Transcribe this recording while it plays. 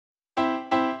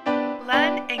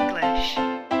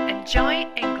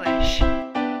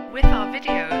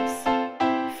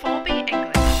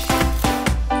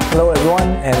Hello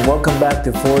everyone and welcome back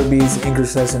to ForB's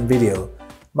English lesson video.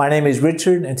 My name is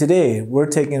Richard and today we're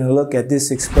taking a look at this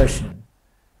expression,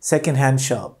 second-hand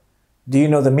shop. Do you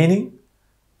know the meaning?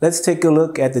 Let's take a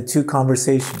look at the two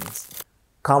conversations.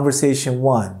 Conversation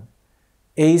 1.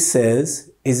 A says,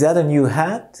 "Is that a new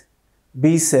hat?"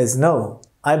 B says, "No,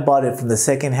 I bought it from the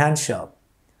second-hand shop."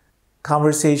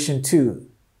 Conversation 2.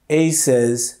 A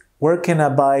says, "Where can I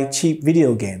buy cheap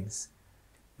video games?"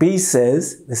 B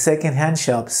says the second-hand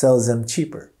shop sells them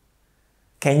cheaper.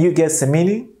 Can you guess the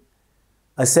meaning?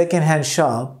 A second-hand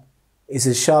shop is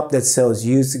a shop that sells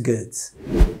used goods.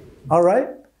 All right,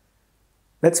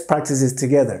 let's practice this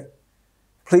together.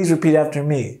 Please repeat after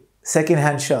me.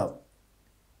 Second-hand shop.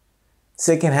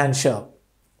 Second-hand shop.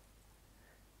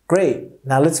 Great.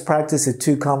 Now let's practice the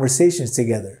two conversations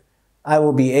together. I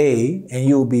will be A and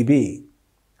you will be B.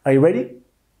 Are you ready?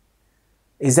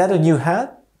 Is that a new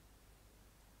hat?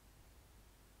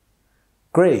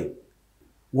 Great.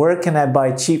 Where can I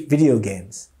buy cheap video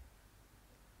games?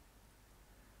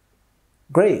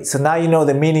 Great. So now you know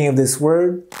the meaning of this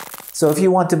word. So if you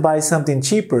want to buy something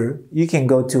cheaper, you can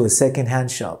go to a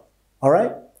second-hand shop. All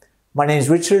right? My name is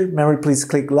Richard. Remember, please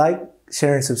click like,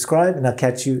 share, and subscribe, and I'll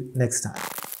catch you next time.